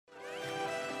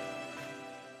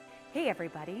Hey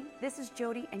everybody, this is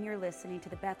Jody and you're listening to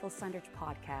the Bethel Sundridge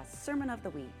Podcast, Sermon of the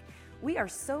Week. We are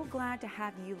so glad to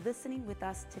have you listening with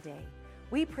us today.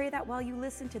 We pray that while you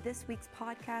listen to this week's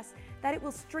podcast, that it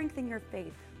will strengthen your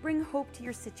faith, bring hope to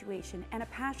your situation, and a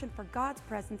passion for God's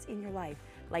presence in your life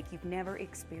like you've never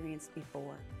experienced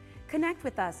before. Connect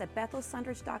with us at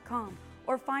bethelsundridge.com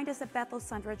or find us at Bethel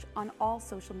Sundridge on all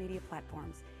social media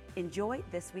platforms. Enjoy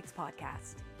this week's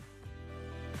podcast.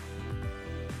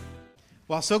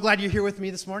 Well, so glad you're here with me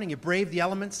this morning. You braved the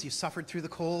elements. You suffered through the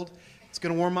cold. It's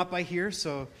going to warm up, I hear,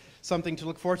 so something to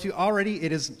look forward to. Already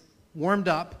it is warmed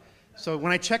up. So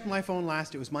when I checked my phone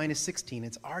last, it was minus 16.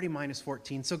 It's already minus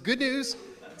 14. So good news.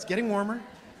 It's getting warmer.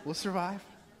 We'll survive.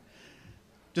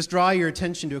 Just draw your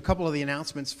attention to a couple of the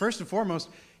announcements. First and foremost,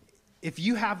 if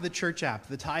you have the church app,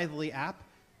 the Tithely app,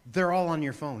 they're all on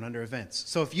your phone under events.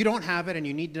 So if you don't have it and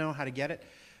you need to know how to get it,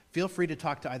 feel free to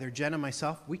talk to either Jen or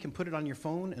myself. We can put it on your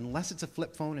phone unless it's a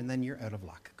flip phone, and then you're out of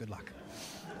luck. Good luck.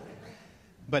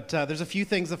 But there's a few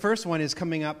things. The first one is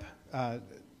coming up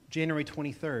January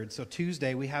 23rd. So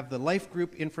Tuesday, we have the life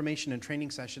group information and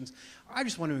training sessions. I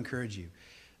just want to encourage you.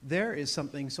 There is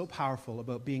something so powerful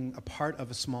about being a part of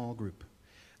a small group.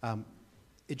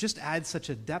 It just adds such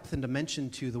a depth and dimension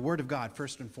to the Word of God,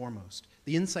 first and foremost.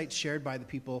 The insights shared by the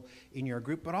people in your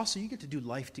group, but also you get to do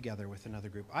life together with another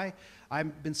group.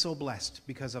 I've been so blessed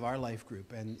because of our life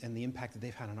group and the impact that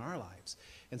they've had on our lives.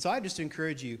 And so I just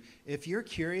encourage you, if you're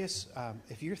curious,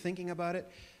 if you're thinking about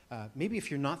it, maybe if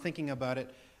you're not thinking about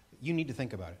it, you need to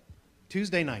think about it.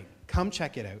 Tuesday night, come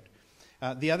check it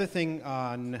out. The other thing,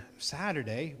 on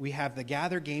Saturday, we have the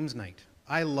Gather Games Night.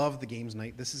 I love the Games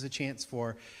Night. This is a chance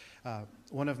for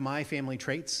one of my family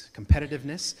traits,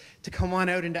 competitiveness, to come on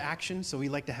out into action, so we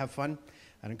like to have fun.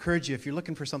 I'd encourage you, if you're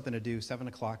looking for something to do, 7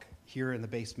 o'clock here in the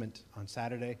basement on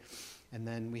Saturday. And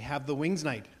then we have the Wings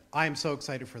Night. I am so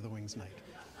excited for the Wings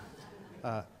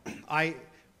Night. I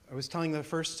was telling the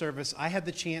first service, I had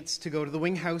the chance to go to the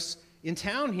Wing House in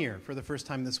town here for the first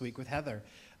time this week with Heather.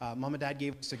 Mom and Dad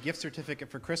gave us a gift certificate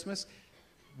for Christmas.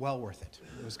 Well worth it.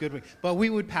 It was a good week. But we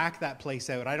would pack that place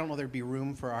out. I don't know there'd be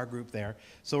room for our group there.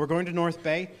 So we're going to North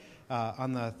Bay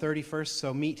on the 31st.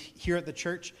 So meet here at the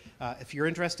church. If you're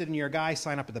interested in your guy,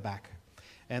 sign up at the back.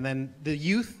 And then the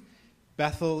Youth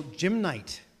Bethel Gym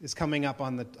Night is coming up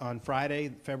on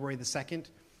Friday, February the 2nd.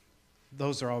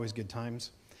 Those are always good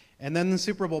times. And then the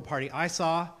Super Bowl party. I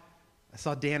saw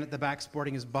Dan at the back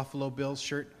sporting his Buffalo Bills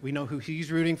shirt. We know who he's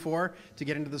rooting for to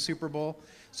get into the Super Bowl.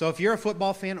 So if you're a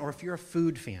football fan or if you're a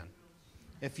food fan,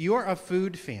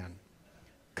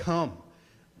 come.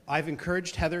 I've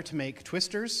encouraged Heather to make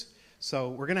twisters, so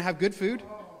we're going to have good food.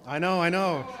 I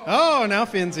know. Oh, now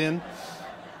Finn's in.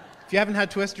 If you haven't had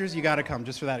twisters, you got to come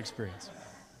just for that experience.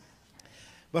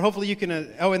 But hopefully you can,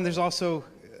 and there's also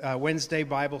Wednesday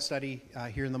Bible study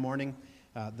here in the morning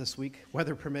this week,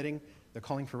 weather permitting. They're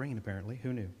calling for rain, apparently.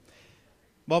 Who knew?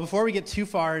 Well, before we get too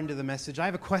far into the message, I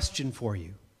have a question for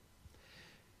you.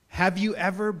 Have you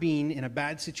ever been in a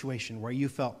bad situation where you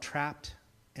felt trapped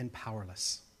and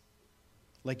powerless?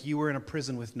 Like you were in a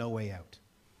prison with no way out?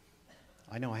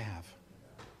 I know I have.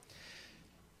 I'll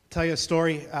tell you a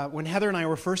story. When Heather and I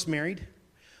were first married,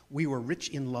 we were rich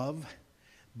in love,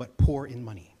 but poor in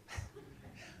money.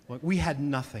 We had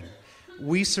nothing.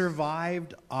 We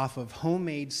survived off of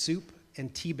homemade soup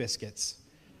and tea biscuits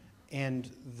and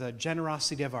the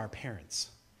generosity of our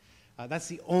parents. That's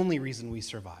the only reason we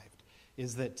survived,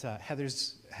 is that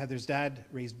Heather's dad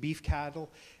raised beef cattle,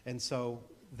 and so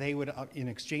they would, in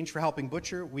exchange for helping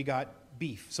butcher, we got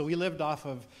beef. So we lived off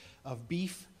of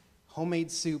beef,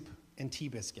 homemade soup, and tea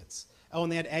biscuits. Oh,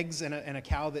 and they had eggs and a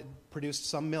cow that produced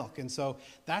some milk, and so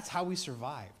that's how we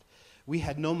survived. We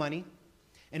had no money,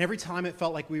 and every time it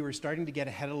felt like we were starting to get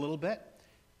ahead a little bit,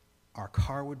 our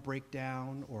car would break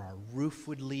down or our roof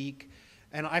would leak.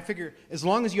 And I figure, as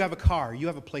long as you have a car, you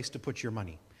have a place to put your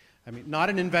money. I mean, not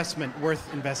an investment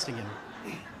worth investing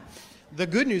in. The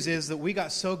good news is that we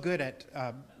got so good at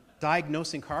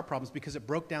diagnosing car problems because it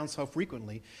broke down so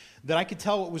frequently that I could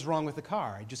tell what was wrong with the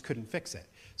car. I just couldn't fix it.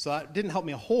 So that didn't help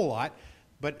me a whole lot.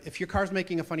 But if your car's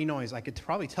making a funny noise, I could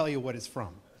probably tell you what it's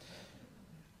from.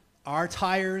 Our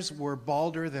tires were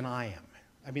balder than I am.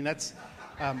 I mean, that's...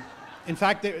 in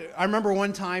fact, I remember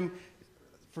one time,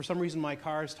 for some reason, my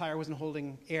car's tire wasn't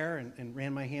holding air and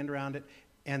ran my hand around it,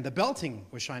 and the belting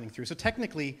was shining through. So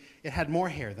technically, it had more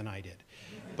hair than I did.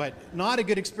 But not a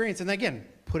good experience. And again,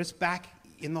 put us back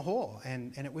in the hole.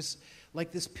 And it was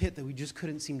like this pit that we just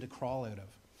couldn't seem to crawl out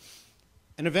of.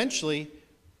 And eventually,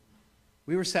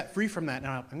 we were set free from that.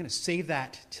 Now, I'm going to save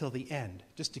that till the end,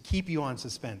 just to keep you on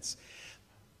suspense.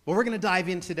 But we're going to dive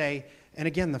in today. And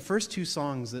again, the first two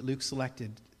songs that Luke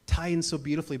selected tie in so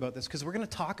beautifully about this, because we're going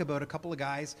to talk about a couple of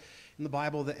guys in the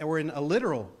Bible that were in a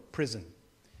literal prison,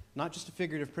 not just a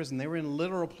figurative prison. They were in a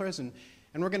literal prison,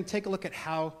 and we're going to take a look at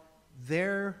how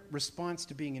their response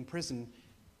to being in prison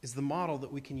is the model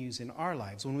that we can use in our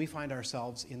lives when we find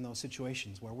ourselves in those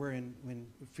situations where when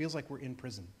it feels like we're in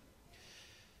prison.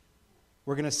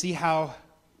 We're going to see how,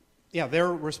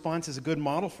 their response is a good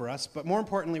model for us, but more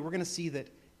importantly, we're going to see that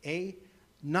A,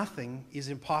 nothing is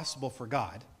impossible for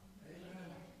God,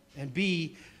 and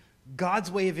B,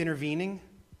 God's way of intervening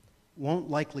won't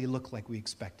likely look like we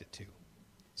expect it to.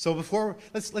 So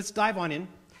let's dive on in.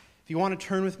 If you want to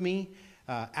turn with me,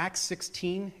 Acts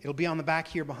 16, it'll be on the back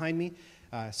here behind me,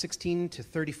 16 to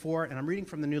 34, and I'm reading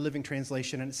from the New Living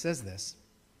Translation, and it says this.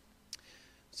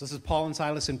 So this is Paul and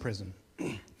Silas in prison.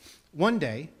 One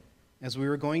day, as we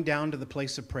were going down to the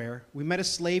place of prayer, we met a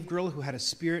slave girl who had a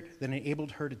spirit that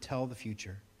enabled her to tell the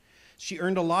future. She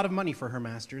earned a lot of money for her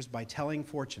masters by telling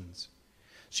fortunes.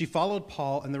 She followed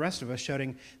Paul and the rest of us,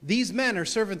 shouting, "These men are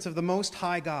servants of the Most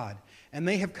High God, and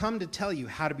they have come to tell you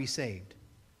how to be saved."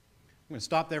 I'm going to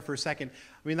stop there for a second.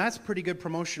 I mean, that's pretty good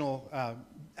promotional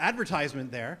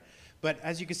advertisement there, but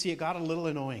as you can see, it got a little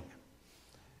annoying.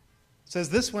 It says,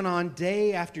 this went on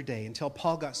day after day until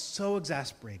Paul got so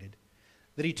exasperated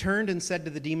that he turned and said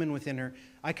to the demon within her,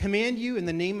 "I command you in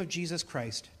the name of Jesus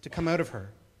Christ to come out of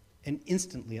her." And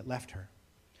instantly it left her.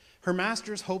 Her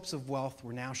master's hopes of wealth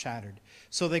were now shattered,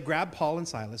 so they grabbed Paul and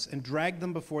Silas and dragged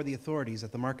them before the authorities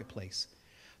at the marketplace.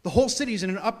 "The whole city's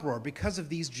in an uproar because of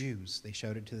these Jews," they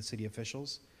shouted to the city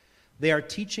officials. "They are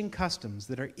teaching customs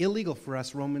that are illegal for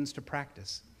us Romans to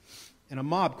practice." And a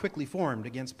mob quickly formed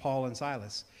against Paul and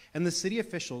Silas, and the city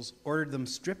officials ordered them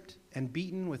stripped and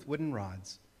beaten with wooden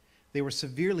rods. They were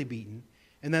severely beaten,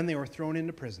 and then they were thrown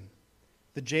into prison.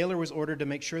 The jailer was ordered to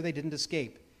make sure they didn't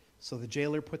escape, so the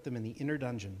jailer put them in the inner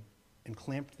dungeon and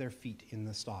clamped their feet in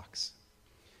the stocks.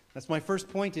 That's my first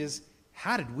point is,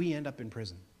 how did we end up in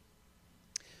prison?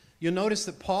 You'll notice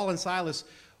that Paul and Silas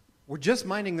were just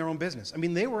minding their own business. I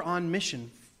mean, they were on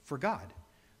mission for God.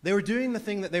 They were doing the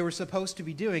thing that they were supposed to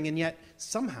be doing, and yet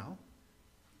somehow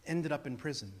ended up in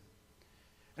prison.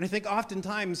 And I think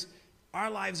oftentimes our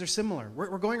lives are similar.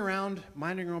 We're going around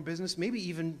minding our own business, maybe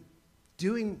even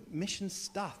doing mission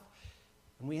stuff,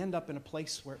 and we end up in a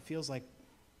place where it feels like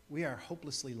we are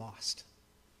hopelessly lost.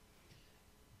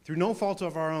 Through no fault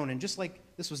of our own, and just like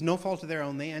this was no fault of their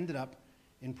own, they ended up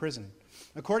in prison.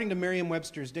 According to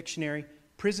Merriam-Webster's dictionary,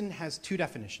 prison has two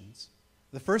definitions.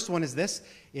 The first one is this: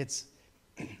 it's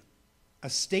a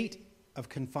state of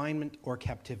confinement or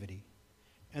captivity.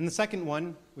 And the second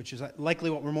one, which is likely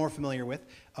what we're more familiar with,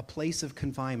 a place of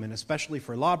confinement, especially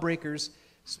for lawbreakers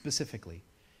specifically.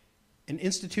 An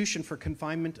institution for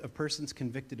confinement of persons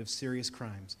convicted of serious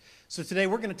crimes. So today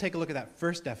we're going to take a look at that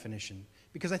first definition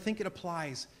because I think it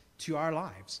applies to our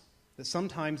lives, that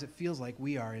sometimes it feels like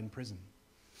we are in prison.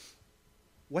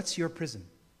 What's your prison?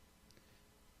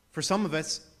 For some of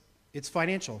us, it's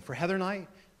financial. For Heather and I,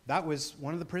 that was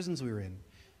one of the prisons we were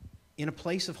in a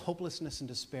place of hopelessness and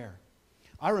despair.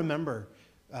 I remember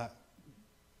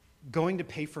going to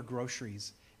pay for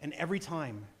groceries, and every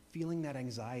time feeling that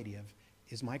anxiety of,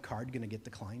 is my card going to get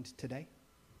declined today?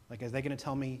 Like, are they going to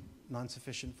tell me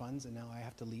non-sufficient funds and now I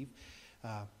have to leave?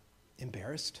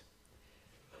 Embarrassed.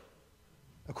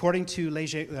 According to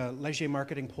Leger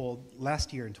Marketing poll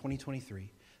last year in 2023,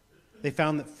 they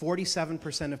found that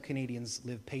 47% of Canadians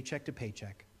live paycheck to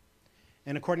paycheck.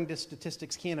 And according to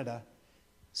Statistics Canada,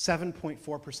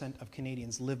 7.4% of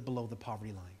Canadians live below the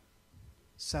poverty line.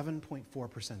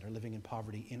 7.4% are living in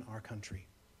poverty in our country.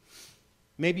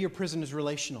 Maybe your prison is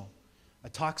relational, a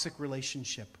toxic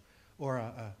relationship, or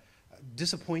a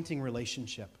disappointing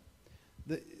relationship.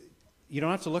 You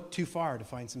don't have to look too far to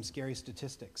find some scary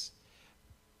statistics.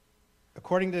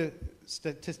 According to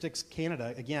Statistics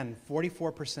Canada, again,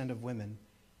 44% of women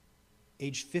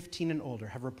aged 15 and older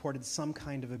have reported some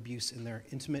kind of abuse in their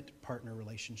intimate partner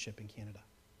relationship in Canada.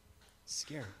 It's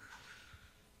scary.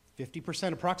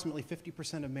 Approximately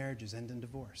 50% of marriages end in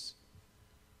divorce.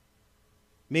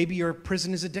 Maybe your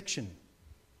prison is addiction.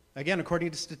 Again,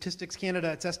 according to Statistics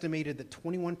Canada, it's estimated that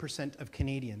 21% of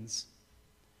Canadians,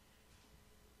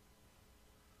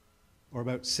 or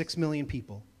about 6 million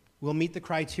people, will meet the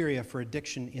criteria for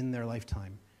addiction in their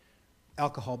lifetime,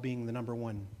 alcohol being the number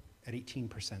one at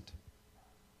 18%.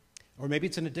 Or maybe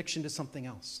it's an addiction to something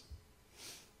else.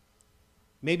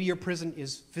 Maybe your prison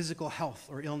is physical health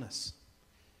or illness.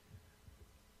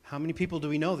 How many people do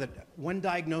we know that one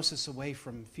diagnosis away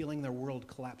from feeling their world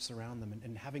collapse around them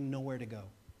and having nowhere to go?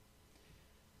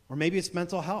 Or maybe it's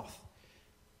mental health.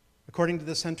 According to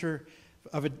the Center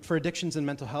for Addictions and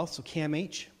Mental Health, so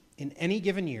CAMH, in any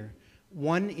given year,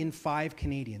 1 in 5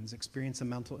 Canadians experience a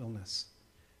mental illness.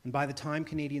 And by the time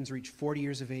Canadians reach 40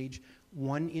 years of age,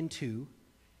 1 in 2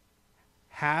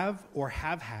 have or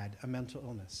have had a mental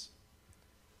illness.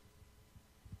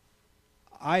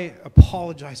 I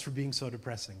apologize for being so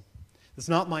depressing. That's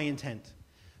not my intent.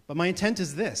 But my intent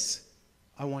is this.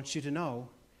 I want you to know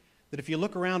that if you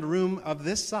look around a room of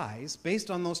this size,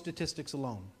 based on those statistics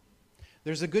alone,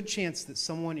 there's a good chance that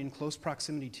someone in close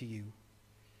proximity to you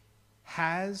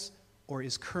has or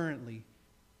is currently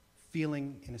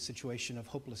feeling in a situation of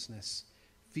hopelessness,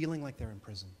 feeling like they're in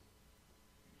prison.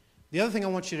 The other thing I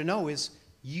want you to know is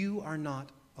you are not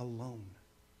alone.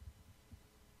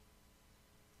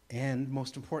 And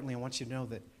most importantly, I want you to know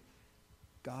that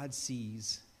God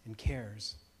sees and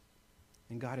cares,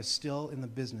 and God is still in the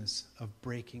business of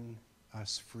breaking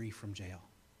us free from jail.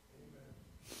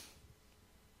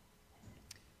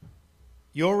 Amen.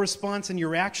 Your response and your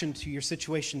reaction to your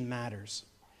situation matters.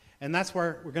 And that's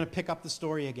where we're going to pick up the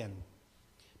story again,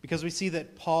 because we see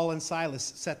that Paul and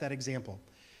Silas set that example.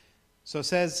 So it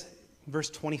says,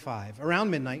 verse 25, around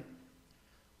midnight,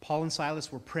 Paul and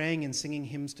Silas were praying and singing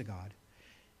hymns to God.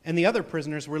 And the other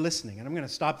prisoners were listening. And I'm going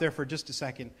to stop there for just a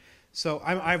second. So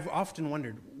I've often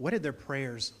wondered, what did their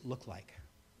prayers look like?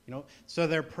 So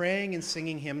they're praying and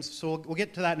singing hymns. So we'll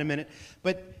get to that in a minute.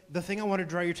 But the thing I want to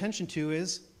draw your attention to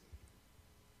is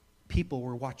people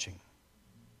were watching.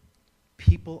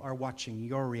 People are watching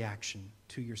your reaction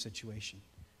to your situation.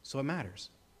 So it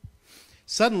matters.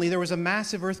 Suddenly, there was a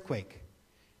massive earthquake,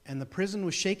 and the prison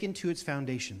was shaken to its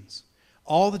foundations.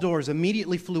 All the doors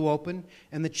immediately flew open,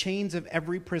 and the chains of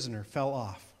every prisoner fell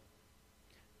off.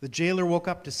 The jailer woke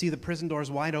up to see the prison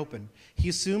doors wide open. He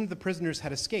assumed the prisoners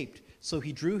had escaped, so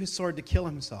he drew his sword to kill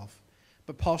himself.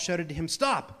 But Paul shouted to him,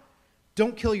 "Stop!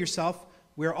 Don't kill yourself.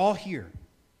 We're all here."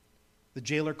 The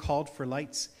jailer called for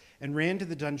lights and ran to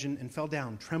the dungeon and fell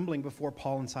down, trembling before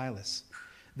Paul and Silas.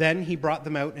 Then he brought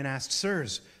them out and asked,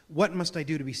 "Sirs, what must I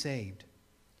do to be saved?"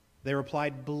 They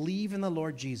replied, "Believe in the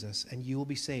Lord Jesus, and you will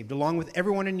be saved, along with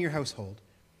everyone in your household."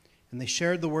 And they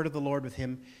shared the word of the Lord with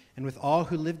him and with all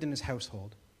who lived in his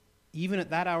household. Even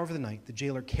at that hour of the night, the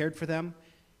jailer cared for them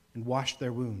and washed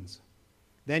their wounds.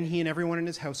 Then he and everyone in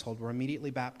his household were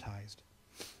immediately baptized.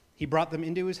 He brought them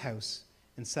into his house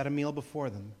and set a meal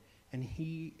before them, and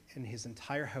he and his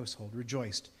entire household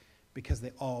rejoiced because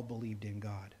they all believed in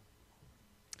God.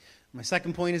 My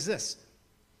second point is this.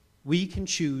 We can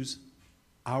choose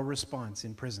our response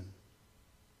in prison.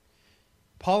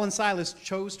 Paul and Silas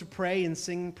chose to pray and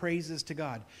sing praises to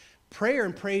God. Prayer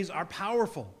and praise are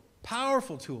powerful,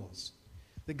 powerful tools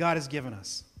that God has given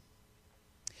us.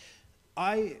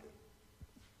 I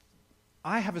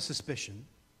have a suspicion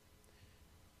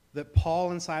that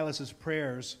Paul and Silas's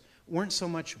prayers weren't so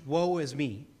much woe is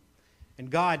me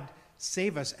and God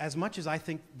save us, as much as I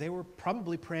think they were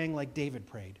probably praying like David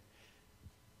prayed.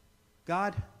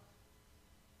 God,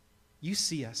 you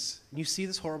see us, and you see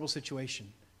this horrible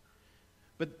situation.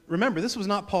 But remember, this was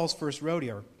not Paul's first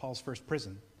rodeo or Paul's first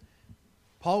prison.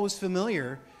 Paul was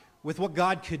familiar with what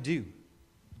God could do.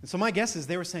 And so my guess is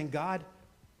they were saying, God,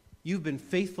 you've been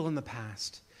faithful in the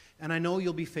past, and I know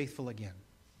you'll be faithful again.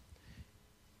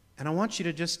 And I want you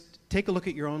to just take a look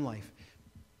at your own life.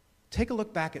 Take a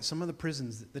look back at some of the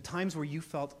prisons, the times where you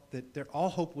felt that all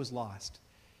hope was lost.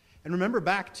 And remember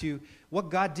back to what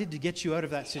God did to get you out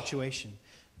of that situation.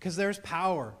 Because there's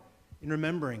power in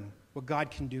remembering what God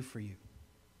can do for you.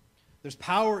 There's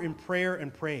power in prayer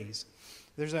and praise.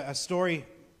 There's a story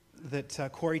that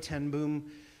Corrie ten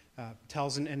Boom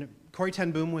tells. And Corrie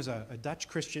ten Boom was a Dutch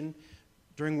Christian.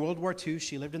 During World War II,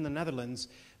 she lived in the Netherlands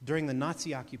during the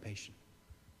Nazi occupation.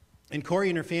 And Corrie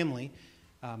and her family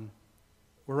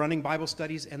were running Bible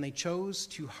studies, and they chose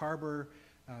to harbor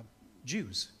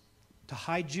Jews, to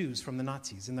hide Jews from the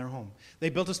Nazis in their home. They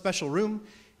built a special room,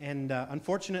 and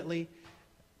unfortunately,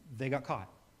 they got caught.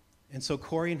 And so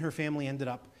Corrie and her family ended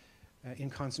up in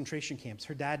concentration camps.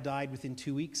 Her dad died within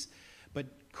 2 weeks, but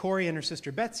Corrie and her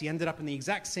sister Betsy ended up in the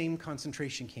exact same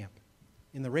concentration camp,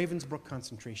 in the Ravensbrück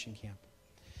concentration camp.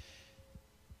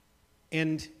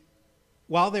 And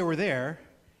while they were there,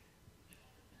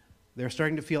 they were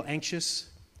starting to feel anxious.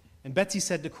 And Betsy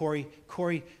said to Corrie,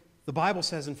 "Corrie, the Bible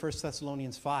says in 1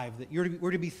 Thessalonians 5 that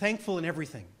we're to be thankful in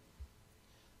everything.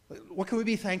 What can we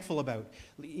be thankful about?"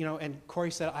 And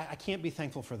Corrie said, I can't be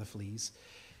thankful for the fleas.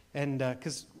 And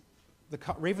because the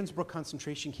Ravensbrück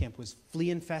concentration camp was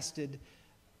flea-infested,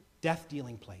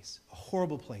 death-dealing place, a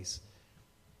horrible place.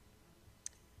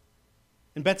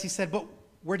 And Betsy said, "But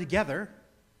we're together."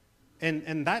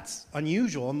 And that's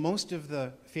unusual. Most of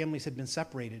the families had been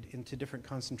separated into different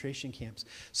concentration camps.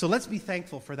 So let's be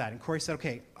thankful for that. And Corrie said,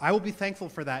 "Okay, I will be thankful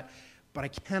for that, but I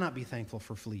cannot be thankful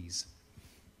for fleas.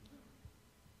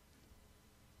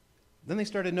 Then they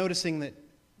started noticing that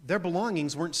their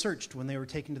belongings weren't searched when they were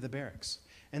taken to the barracks.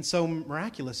 And so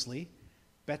miraculously,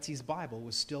 Betsy's Bible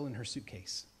was still in her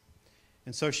suitcase.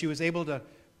 And so she was able to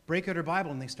break out her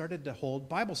Bible, and they started to hold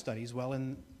Bible studies while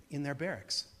in their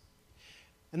barracks.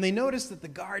 And they noticed that the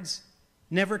guards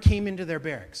never came into their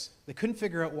barracks. They couldn't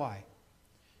figure out why.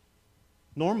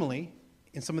 Normally,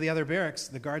 in some of the other barracks,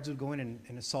 the guards would go in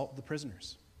and assault the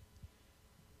prisoners.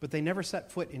 But they never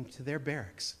set foot into their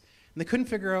barracks. And they couldn't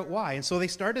figure out why. And so they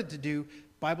started to do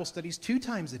Bible studies 2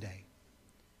 times a day.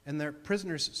 And their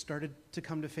prisoners started to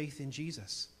come to faith in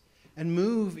Jesus and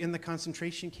move in the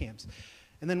concentration camps.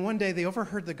 And then one day they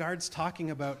overheard the guards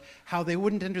talking about how they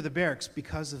wouldn't enter the barracks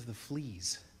because of the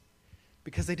fleas,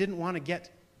 because they didn't want to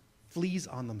get fleas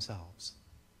on themselves.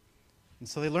 And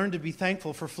so they learned to be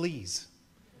thankful for fleas.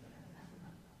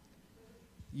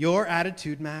 Your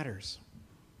attitude matters.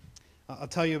 I'll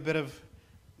tell you a bit of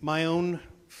my own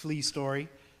flea story.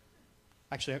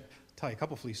 Actually, I'll tell you a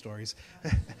couple flea stories.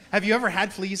 Have you ever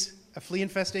had fleas, a flea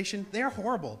infestation? They're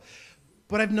horrible.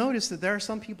 But I've noticed that there are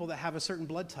some people that have a certain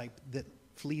blood type that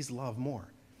fleas love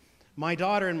more. My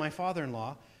daughter and my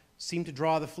father-in-law seem to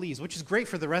draw the fleas, which is great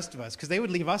for the rest of us because they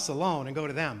would leave us alone and go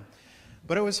to them.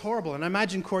 But it was horrible. And I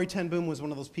imagine Corrie ten Boom was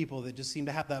one of those people that just seemed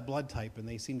to have that blood type, and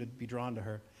they seemed to be drawn to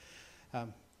her.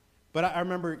 But I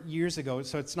remember years ago,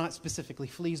 so it's not specifically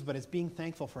fleas, but it's being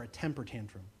thankful for a temper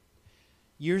tantrum.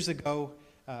 Years ago,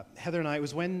 Heather and I, it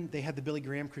was when they had the Billy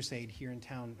Graham Crusade here in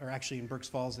town, or actually in Berks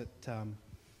Falls I think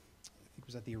it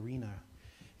was at the arena.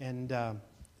 And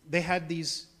they had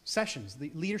these sessions,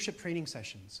 the leadership training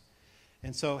sessions.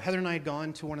 And so Heather and I had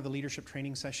gone to one of the leadership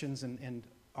training sessions, and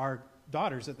our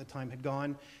daughters at the time had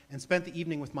gone and spent the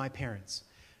evening with my parents.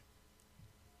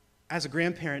 As a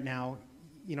grandparent now,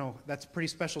 you know, that's a pretty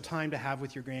special time to have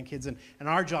with your grandkids, and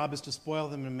our job is to spoil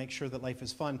them and make sure that life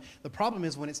is fun. The problem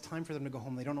is when it's time for them to go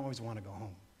home, they don't always want to go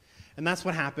home. And that's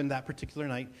what happened that particular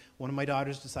night. One of my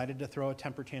daughters decided to throw a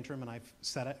temper tantrum, and I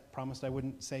promised I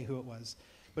wouldn't say who it was.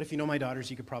 But if you know my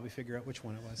daughters, you could probably figure out which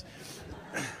one it was.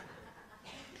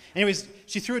 Anyways,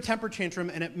 she threw a temper tantrum,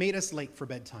 and it made us late for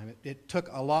bedtime. It took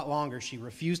a lot longer. She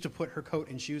refused to put her coat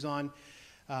and shoes on.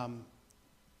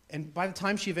 And by the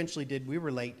time she eventually did, we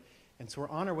were late. And so we're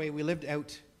on our way. We lived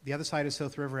out the other side of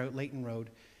South River, out Layton Road.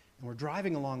 And we're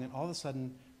driving along, and all of a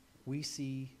sudden, we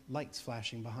see lights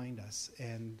flashing behind us.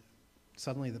 And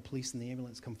suddenly the police and the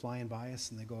ambulance come flying by us,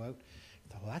 and they go out.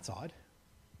 I thought, well, that's odd.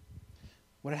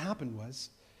 What had happened was,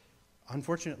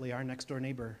 unfortunately, our next-door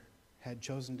neighbor had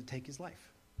chosen to take his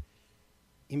life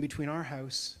in between our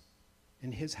house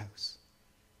and his house.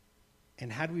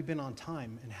 And had we been on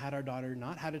time and had our daughter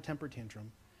not had a temper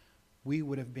tantrum, we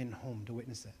would have been home to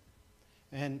witness it.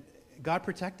 And God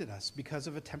protected us because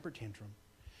of a temper tantrum.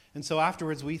 And so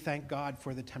afterwards, we thank God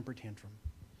for the temper tantrum.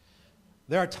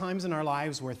 There are times in our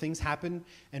lives where things happen,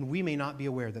 and we may not be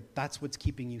aware that that's what's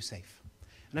keeping you safe.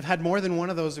 And I've had more than one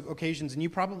of those occasions, and you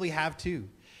probably have too.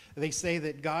 They say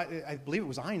that God, I believe it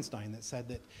was Einstein that said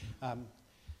that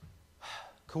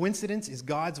coincidence is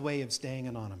God's way of staying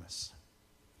anonymous.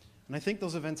 And I think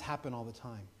those events happen all the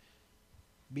time.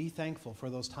 Be thankful for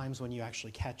those times when you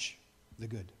actually catch the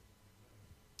good.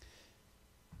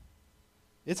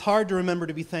 It's hard to remember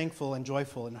to be thankful and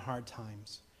joyful in hard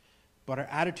times, but our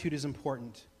attitude is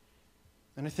important.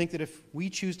 And I think that if we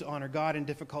choose to honor God in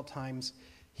difficult times,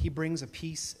 He brings a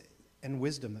peace and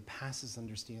wisdom that passes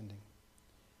understanding.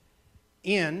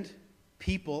 And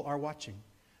people are watching.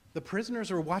 The prisoners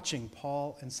are watching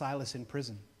Paul and Silas in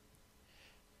prison.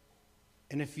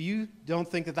 And if you don't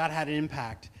think that that had an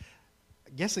impact,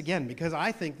 guess again, because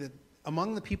I think that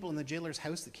among the people in the jailer's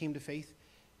house that came to faith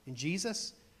in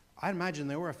Jesus, I imagine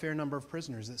there were a fair number of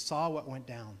prisoners that saw what went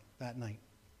down that night.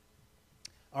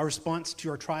 Our response to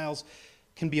our trials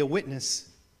can be a witness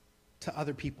to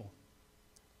other people.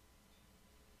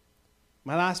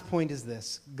 My last point is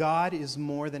this: God is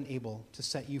more than able to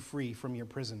set you free from your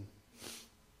prison.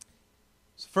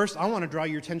 So first, I want to draw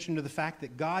your attention to the fact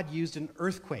that God used an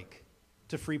earthquake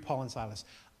to free Paul and Silas.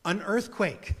 An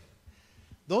earthquake.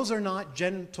 Those are not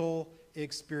gentle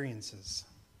experiences.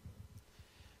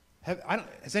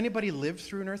 Has anybody lived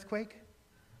through an earthquake?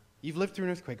 You've lived through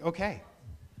an earthquake.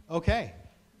 Okay.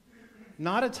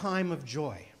 Not a time of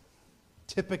joy,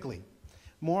 typically.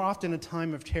 More often a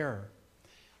time of terror.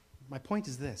 My point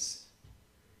is this.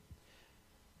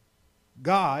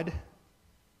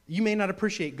 You may not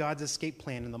appreciate God's escape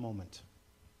plan in the moment.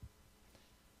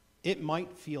 It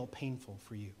might feel painful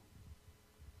for you.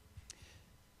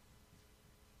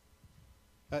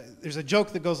 There's a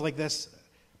joke that goes like this.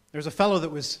 There's a fellow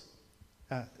that was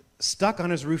stuck on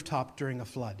his rooftop during a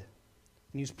flood,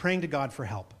 and he was praying to God for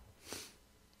help.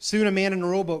 Soon a man in a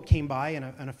rowboat came by,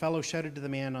 and a fellow shouted to the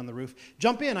man on the roof,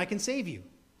 "Jump in, I can save you."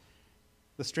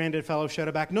 The stranded fellow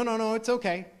shouted back, No, it's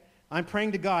okay. I'm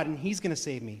praying to God, and he's going to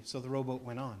save me." So the rowboat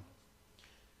went on.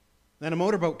 Then a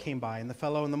motorboat came by, and the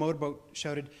fellow in the motorboat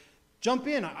shouted, "Jump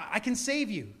in, I can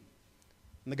save you."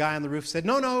 And the guy on the roof said,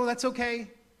 No, that's okay.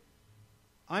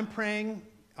 I'm praying.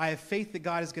 I have faith that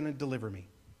God is going to deliver me.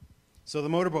 So the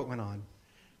motorboat went on.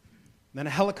 Then a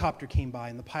helicopter came by,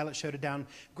 and the pilot shouted down,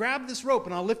 "Grab this rope,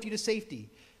 and I'll lift you to safety."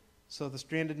 So the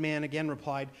stranded man again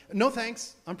replied, "No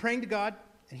thanks. I'm praying to God,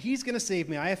 and he's going to save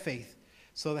me. I have faith."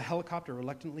 So the helicopter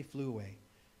reluctantly flew away.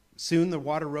 Soon the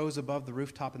water rose above the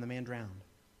rooftop, and the man drowned.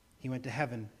 He went to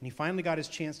heaven, and he finally got his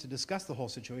chance to discuss the whole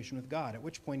situation with God, at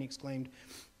which point he exclaimed,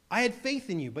 "I had faith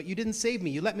in you, but you didn't save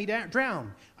me. You let me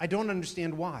drown. I don't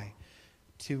understand why."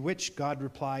 To which God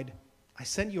replied, "I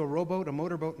sent you a rowboat, a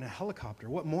motorboat, and a helicopter.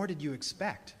 What more did you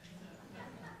expect?"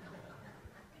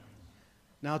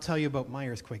 Now I'll tell you about my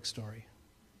earthquake story.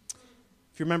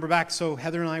 If you remember back, so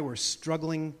Heather and I were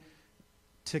struggling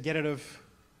to get out of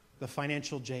the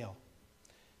financial jail.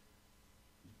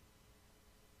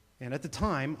 And at the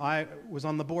time, I was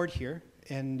on the board here,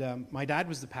 and my dad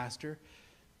was the pastor,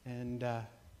 and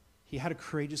he had a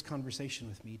courageous conversation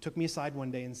with me. He took me aside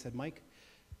one day and said, "Mike,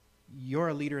 you're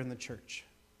a leader in the church,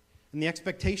 and the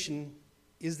expectation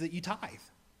is that you tithe."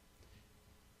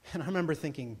 And I remember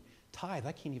thinking, tithe?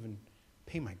 I can't even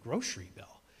pay my grocery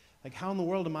bill. Like, how in the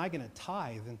world am I going to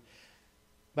tithe?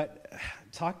 But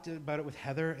talked about it with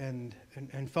Heather and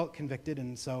felt convicted,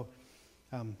 and so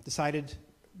decided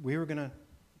we were going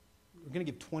to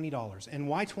give $20. And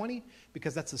why 20?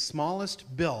 Because that's the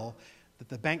smallest bill that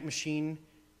the bank machine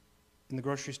in the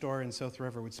grocery store in South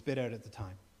River would spit out at the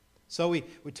time. So we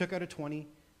took out a 20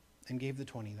 and gave the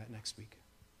 20 that next week.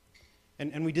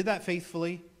 And we did that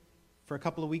faithfully for a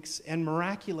couple of weeks, and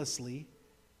miraculously,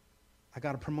 I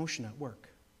got a promotion at work.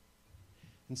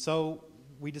 And so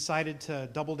we decided to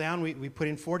double down. We put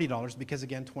in $40 because,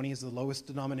 again, 20 is the lowest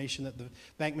denomination that the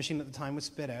bank machine at the time would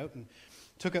spit out, and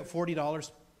took out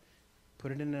 $40,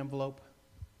 put it in an envelope.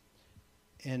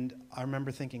 And I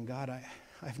remember thinking, God, I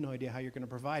have no idea how you're going to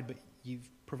provide, but you've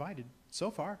provided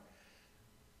so far.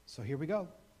 So here we go.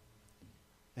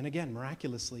 And again,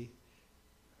 miraculously,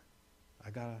 I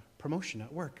got a promotion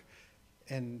at work.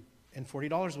 And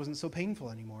 $40 wasn't so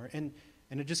painful anymore. And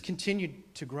it just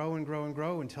continued to grow and grow and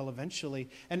grow until eventually,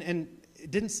 and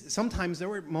it didn't, sometimes there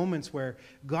were moments where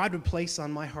God would place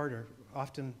on my heart, or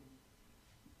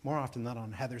more often not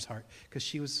on Heather's heart, because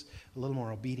she was a little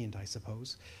more obedient, I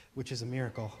suppose, which is a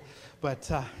miracle.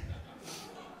 But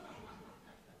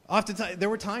oftentimes, there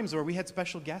were times where we had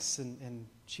special guests, and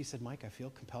she said, "Mike, I feel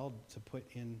compelled to put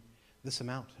in this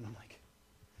amount." And I'm like,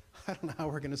 I don't know how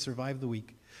we're going to survive the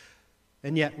week.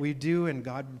 And yet we do, and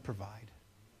God would provide.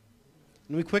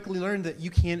 And we quickly learned that you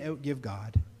can't outgive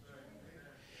God.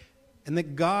 And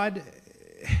that God,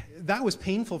 that was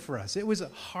painful for us. It was a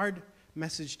hard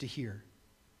message to hear.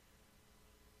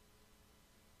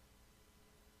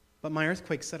 But my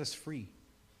earthquake set us free.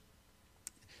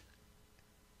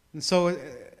 And so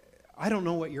I don't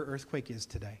know what your earthquake is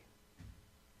today.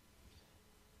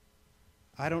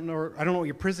 I don't know what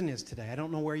your prison is today. I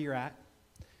don't know where you're at.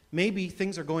 Maybe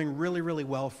things are going really, really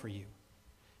well for you.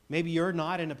 Maybe you're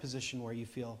not in a position where you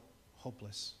feel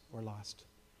hopeless or lost,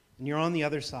 and you're on the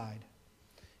other side.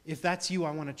 If that's you,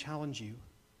 I want to challenge you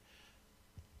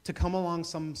to come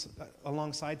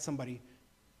alongside somebody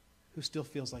who still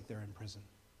feels like they're in prison,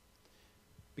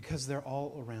 because they're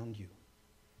all around you.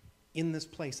 In this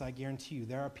place, I guarantee you,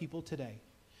 there are people today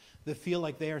that feel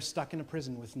like they are stuck in a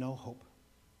prison with no hope.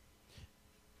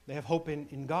 They have hope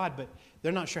in God, but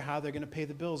they're not sure how they're going to pay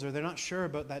the bills, or they're not sure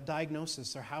about that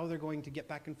diagnosis, or how they're going to get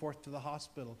back and forth to the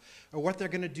hospital, or what they're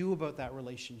going to do about that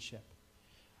relationship.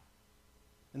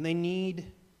 And they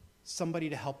need somebody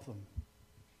to help them.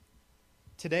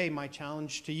 Today, my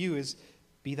challenge to you is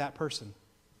be that person.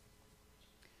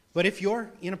 But if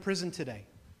you're in a prison today,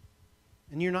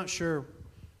 and you're not sure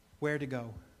where to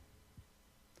go,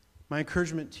 my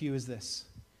encouragement to you is this: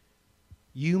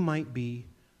 you might be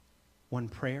one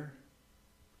prayer,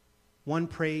 one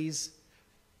praise,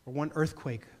 or one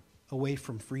earthquake away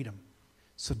from freedom.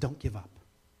 So don't give up.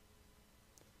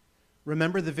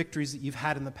 Remember the victories that you've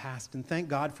had in the past, and thank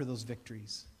God for those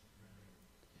victories.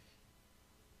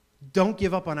 Don't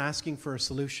give up on asking for a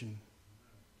solution.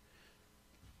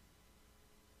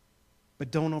 But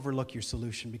don't overlook your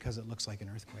solution because it looks like an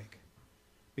earthquake,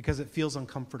 because it feels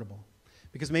uncomfortable,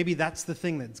 because maybe that's the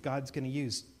thing that God's going to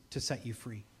use to set you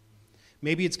free.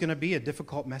 Maybe it's going to be a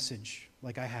difficult message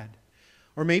like I had.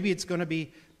 Or maybe it's going to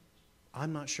be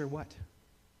I'm not sure what.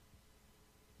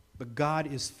 But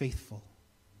God is faithful.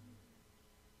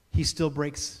 He still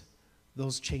breaks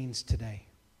those chains today.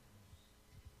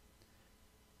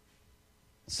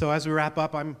 So as we wrap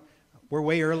up, we're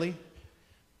way early.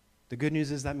 The good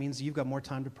news is that means you've got more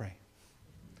time to pray.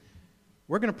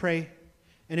 We're going to pray,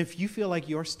 and if you feel like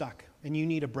you're stuck and you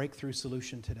need a breakthrough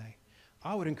solution today,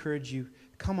 I would encourage you,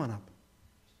 come on up.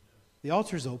 The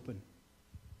altar's open.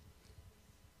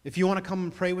 If you want to come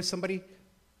and pray with somebody,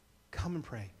 come and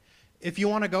pray. If you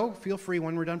want to go, feel free.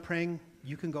 When we're done praying,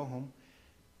 you can go home.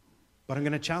 But I'm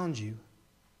going to challenge you.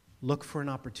 Look for an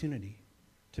opportunity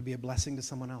to be a blessing to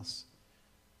someone else.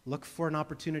 Look for an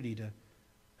opportunity to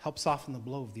help soften the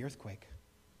blow of the earthquake.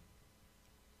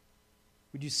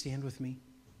 Would you stand with me?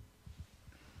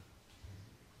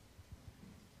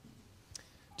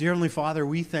 Dear Heavenly Father,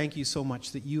 we thank you so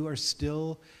much that you are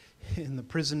still in the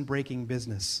prison breaking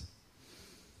business.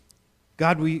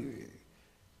 God, we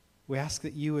ask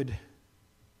that you would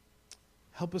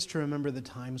help us to remember the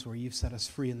times where you've set us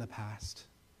free in the past.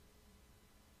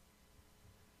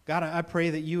 God, I pray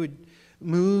that you would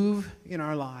move in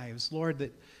our lives, Lord,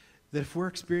 that if we're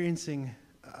experiencing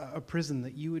a prison,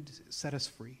 that you would set us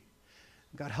free.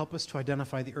 God, help us to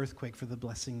identify the earthquake for the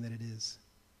blessing that it is.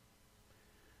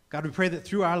 God, we pray that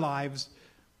through our lives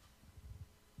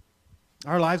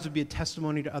would be a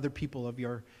testimony to other people of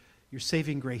your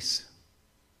saving grace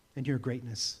and your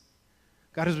greatness.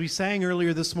 God, as we sang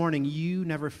earlier this morning, you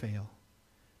never fail.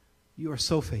 You are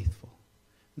so faithful.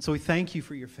 And so we thank you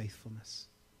for your faithfulness.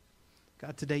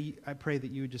 God, today I pray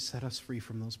that you would just set us free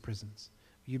from those prisons.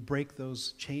 You'd break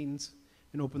those chains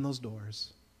and open those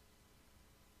doors.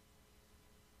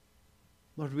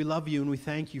 Lord, we love you and we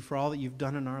thank you for all that you've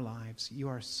done in our lives. You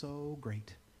are so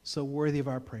great, so worthy of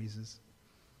our praises.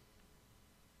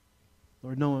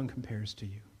 Lord, no one compares to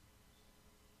you.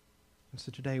 And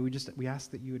so today we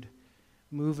ask that you would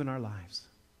move in our lives.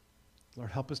 Lord,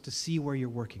 help us to see where you're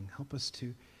working. Help us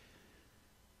to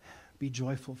be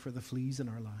joyful for the fleas in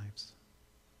our lives.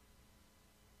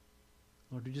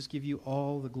 Lord, we just give you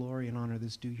all the glory and honor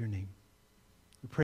that's due your name.